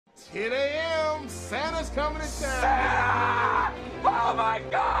10 a.m. Santa's coming to town. Santa! Oh my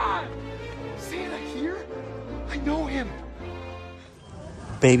God! Santa here? I know him.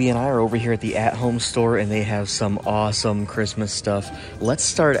 Baby and I are over here at the At Home store and they have some awesome Christmas stuff. Let's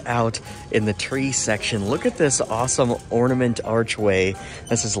start out in the tree section. Look at this awesome ornament archway.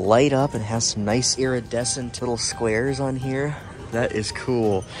 This is light up and has some nice iridescent little squares on here. That is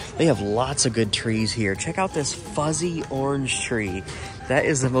cool. They have lots of good trees here. Check out this fuzzy orange tree. That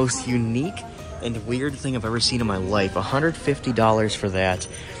is the most unique and weird thing I've ever seen in my life. $150 for that.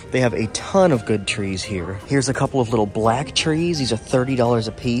 They have a ton of good trees here. Here's a couple of little black trees. These are $30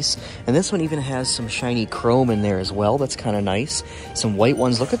 a piece. And this one even has some shiny chrome in there as well. That's kind of nice. Some white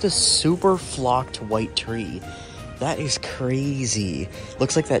ones. Look at this super flocked white tree. That is crazy.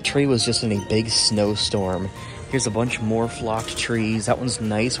 Looks like that tree was just in a big snowstorm. Here's a bunch more flocked trees. That one's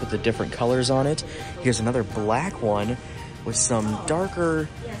nice with the different colors on it. Here's another black one with some darker,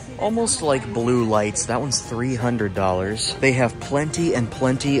 almost like blue lights. That one's $300. They have plenty and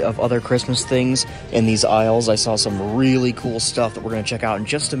plenty of other Christmas things in these aisles. I saw some really cool stuff that we're gonna check out in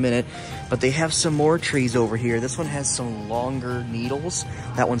just a minute, but they have some more trees over here. This one has some longer needles.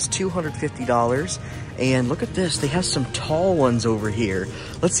 That one's $250. And look at this, they have some tall ones over here.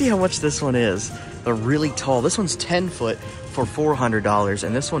 Let's see how much this one is. They're really tall. This one's 10 foot for $400,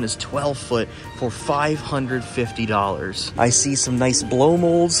 and this one is 12 foot for $550. I see some nice blow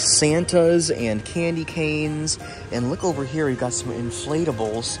molds, Santas, and candy canes. And look over here, we've got some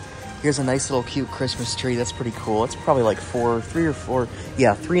inflatables. Here's a nice little cute Christmas tree. That's pretty cool. It's probably like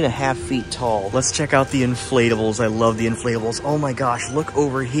 3.5 feet tall. Let's check out the inflatables. I love the inflatables. Oh my gosh, look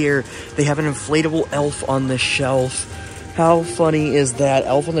over here. They have an inflatable elf on the shelf. How funny is that?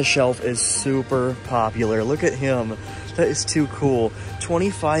 Elf on the Shelf is super popular. Look at him. That is too cool.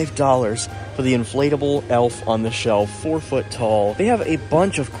 $25 for the inflatable elf on the shelf, 4 foot tall. They have a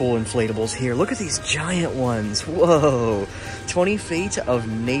bunch of cool inflatables here. Look at these giant ones. Whoa. 20 feet of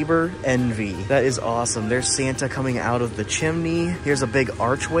neighbor envy. That is awesome. There's Santa coming out of the chimney. Here's a big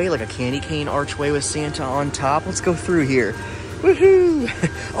archway, like a candy cane archway with Santa on top. Let's go through here. Woohoo!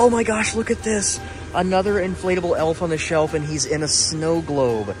 Oh my gosh, look at this. Another inflatable elf on the shelf, and he's in a snow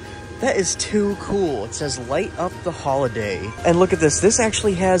globe. That is too cool. It says light up the holiday. And look at this. This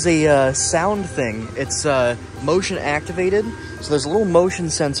actually has a sound thing. It's motion activated. So there's a little motion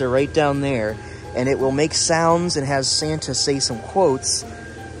sensor right down there, and it will make sounds and has Santa say some quotes.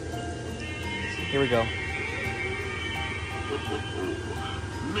 Here we go.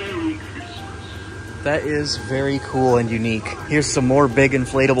 Merry Christmas. That is very cool and unique. Here's some more big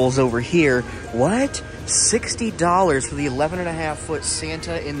inflatables over here. What? $60 for the 11.5 foot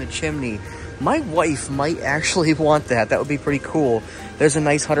Santa in the chimney. My wife might actually want that. That would be pretty cool. There's a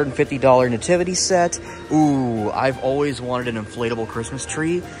nice $150 nativity set. Ooh, I've always wanted an inflatable Christmas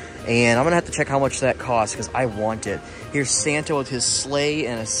tree, and I'm gonna have to check how much that costs because I want it. Here's Santa with his sleigh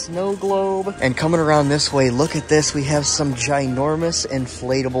and a snow globe. And coming around this way, look at this. We have some ginormous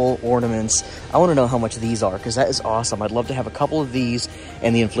inflatable ornaments. I wanna know how much these are because that is awesome. I'd love to have a couple of these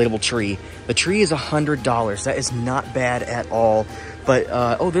and the inflatable tree. The tree is $100. That is not bad at all. But,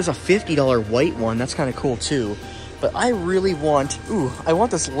 oh, there's a $50 white one. That's kind of cool too. But I really want, I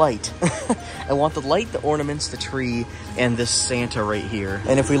want this light. I want the light, the ornaments, the tree, and this Santa right here.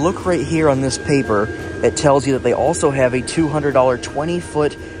 And if we look right here on this paper, it tells you that they also have a $200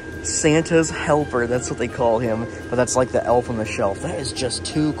 20-foot Santa's helper. That's what they call him, but that's like the elf on the shelf. That is just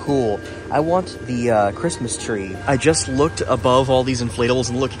too cool. I want the Christmas tree. I just looked above all these inflatables,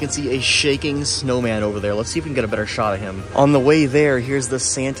 and look, you can see a shaking snowman over there. Let's see if we can get a better shot of him. On the way there, here's the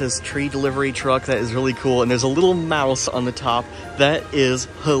Santa's tree delivery truck. That is really cool, and there's a little mouse on the top. That is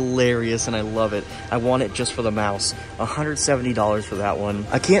hilarious, and I love it. I want it just for the mouse. $170 for that one.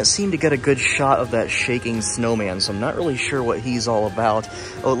 I can't seem to get a good shot of that shaking snowman, so I'm not really sure what he's all about.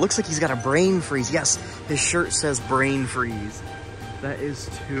 Oh, it looks like he's got a brain freeze. Yes, his shirt says brain freeze. That is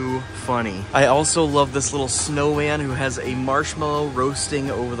too funny. I also love this little snowman who has a marshmallow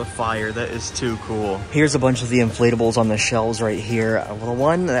roasting over the fire. That is too cool. Here's a bunch of the inflatables on the shelves right here. The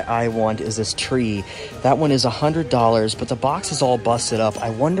one that I want is this tree. That one is $100, but the box is all busted up.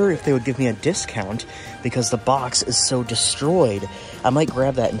 I wonder if they would give me a discount because the box is so destroyed. I might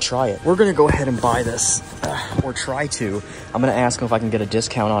grab that and try it. We're gonna go ahead and buy this, or try to. I'm gonna ask them if I can get a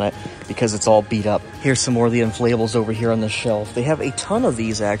discount on it because it's all beat up. Here's some more of the inflatables over here on the shelf. They have a ton of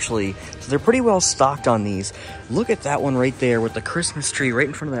these actually, so they're pretty well stocked on these. Look at that one right there with the Christmas tree right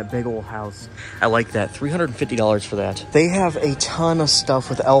in front of that big old house. I like that, $350 for that. They have a ton of stuff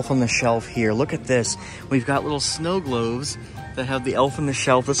with Elf on the Shelf here. Look at this. We've got little snow globes that have the Elf on the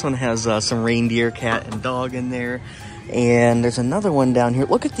Shelf. This one has some reindeer, cat, and dog in there. And there's another one down here.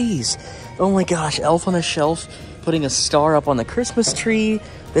 Look at these. Oh my gosh, Elf on a Shelf putting a star up on the Christmas tree.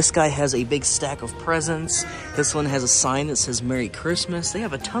 This guy has a big stack of presents. This one has a sign that says Merry Christmas. They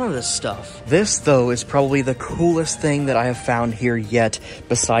have a ton of this stuff. This, though, is probably the coolest thing that I have found here yet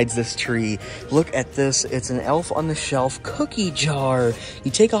besides this tree. Look at this. It's an Elf on the Shelf cookie jar.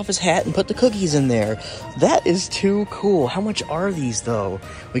 You take off his hat and put the cookies in there. That is too cool. How much are these, though?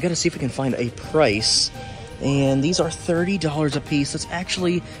 We got to see if we can find a price. And these are $30 a piece. That's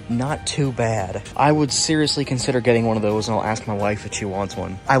actually not too bad. I would seriously consider getting one of those, and I'll ask my wife if she wants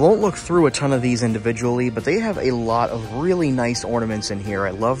one. I won't look through a ton of these individually, but they have a lot of really nice ornaments in here. I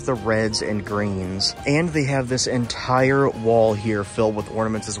love the reds and greens. And they have this entire wall here filled with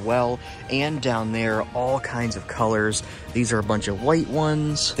ornaments as well. And down there, all kinds of colors. These are a bunch of white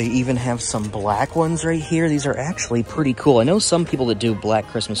ones. They even have some black ones right here. These are actually pretty cool. I know some people that do black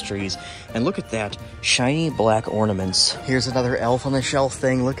Christmas trees. And look at that, shiny black ornaments. Here's another Elf on the Shelf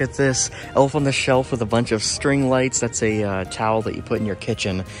thing. Look at this. Elf on the Shelf with a bunch of string lights. That's a towel that you put in your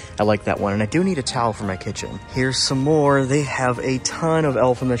kitchen. I like that one. And I do need a towel for my kitchen. Here's some more. They have a ton of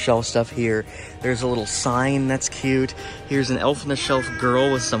Elf on the Shelf stuff here. There's a little sign. That's cute. Here's an Elf on the Shelf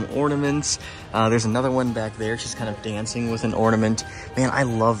girl with some ornaments. There's another one back there. She's kind of dancing with an ornament. Man, I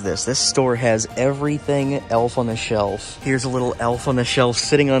love this. This store has everything Elf on the Shelf. Here's a little Elf on the Shelf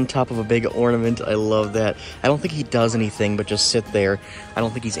sitting on top of a big ornament. I love that. I don't think he does anything but just sit there. I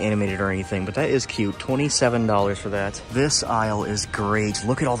don't think he's animated or anything, but that is cute. $27 for that. This aisle is great.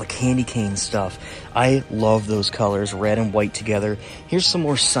 Look at all the candy cane stuff. I love those colors, red and white together. Here's some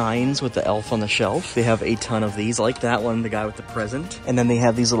more signs with the Elf on the Shelf. They have a ton of these, like that one, the guy with the present. And then they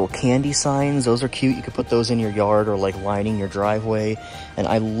have these little candy signs. Those are cute. You could put those in your yard or like lining your driveway. And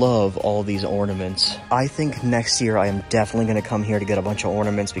I love all these ornaments. I think next year I am definitely going to come here to get a bunch of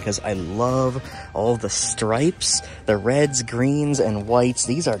ornaments because I love all the stripes, the reds, greens, and whites.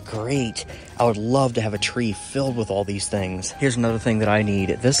 These are great. I would love to have a tree filled with all these things. Here's another thing that I need.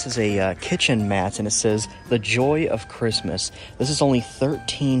 This is a kitchen mat, and it says The Joy of Christmas. This is only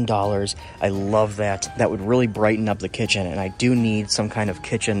 $13. I love that. That would really brighten up the kitchen, and I do need some kind of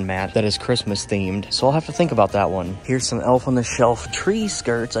kitchen mat that is Christmas themed, so I'll have to think about that one. Here's some Elf on the Shelf tree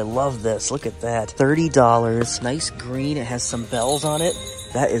skirts. I love this. Look at that. $30. Nice green. It has some bells on it.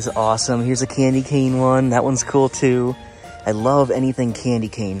 That is awesome. Here's a candy cane one. That one's cool too. I love anything candy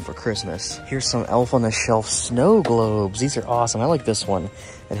cane for Christmas. Here's some Elf on the Shelf snow globes. These are awesome. I like this one.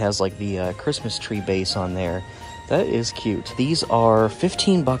 It has like the Christmas tree base on there. That is cute. These are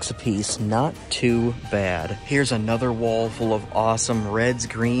 15 bucks a piece. Not too bad. Here's another wall full of awesome reds,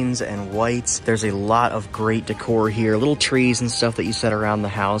 greens, and whites. There's a lot of great decor here. Little trees and stuff that you set around the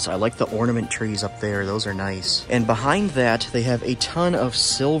house. I like the ornament trees up there. Those are nice. And behind that, they have a ton of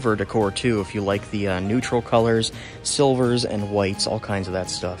silver decor too, if you like the neutral colors, silvers, and whites, all kinds of that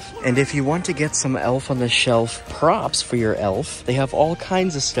stuff. And if you want to get some Elf on the Shelf props for your elf, they have all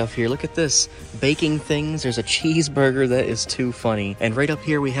kinds of stuff here. Look at this. Baking things. There's a cheeseburger. That is too funny. And right up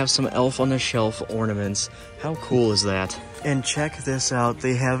here, we have some Elf on the Shelf ornaments. How cool is that? And check this out.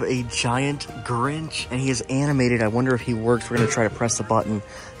 They have a giant Grinch, and he is animated. I wonder if he works. We're going to try to press the button.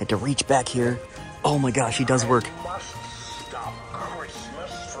 I had to reach back here. Oh my gosh, he does work. Stop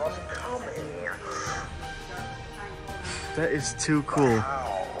Christmas from coming. That is too cool.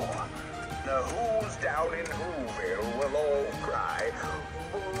 Wow. Now who's down in Whoville will all cry.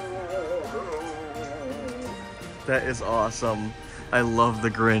 That is awesome. I love the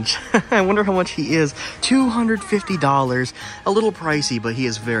Grinch. I wonder how much he is. $250. A little pricey, but he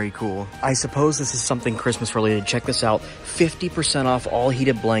is very cool. I suppose this is something Christmas related. Check this out. 50% off all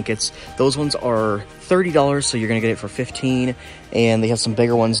heated blankets. Those ones are $30, so you're gonna get it for $15. And they have some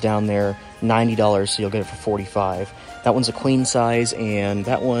bigger ones down there, $90, so you'll get it for $45. That one's a queen size, and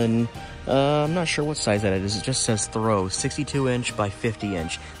that one, I'm not sure what size that is. It just says throw, 62 inch by 50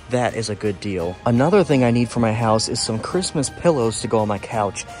 inch. That is a good deal. Another thing I need for my house is some Christmas pillows to go on my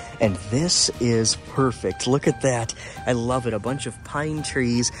couch. And this is perfect. Look at that. I love it. A bunch of pine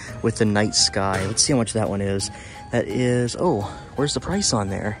trees with the night sky. Let's see how much that one is. That is, oh, where's the price on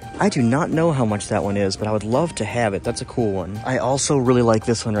there? I do not know how much that one is, but I would love to have it. That's a cool one. I also really like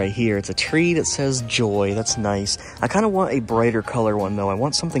this one right here. It's a tree that says joy. That's nice. I kind of want a brighter color one though. I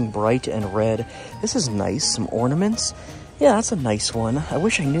want something bright and red. This is nice. Some ornaments. Yeah, that's a nice one. I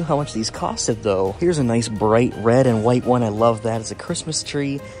wish I knew how much these costed though. Here's a nice bright red and white one. I love that. It's a Christmas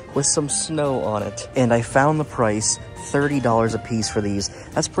tree with some snow on it. And I found the price, $30 a piece for these.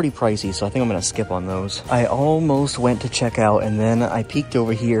 That's pretty pricey, so I think I'm gonna skip on those. I almost went to check out, and then I peeked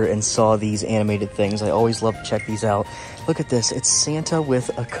over here and saw these animated things. I always love to check these out. Look at this. It's Santa with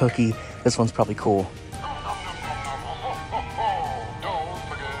a cookie. This one's probably cool.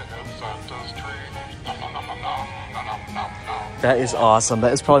 That is awesome.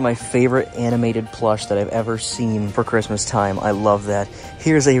 That is probably my favorite animated plush that I've ever seen for Christmas time. I love that.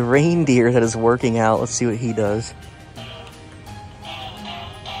 Here's a reindeer that is working out. Let's see what he does.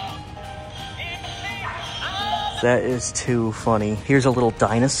 That is too funny. Here's a little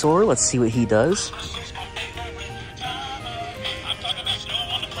dinosaur. Let's see what he does.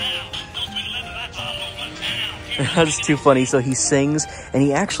 That's too funny. So he sings, and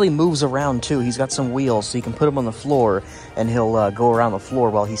he actually moves around too. He's got some wheels, so you can put him on the floor, and he'll go around the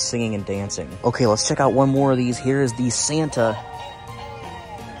floor while he's singing and dancing. Okay, let's check out one more of these. Here is the Santa.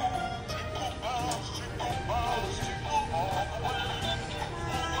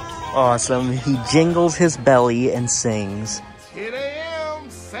 Awesome. He jingles his belly and sings.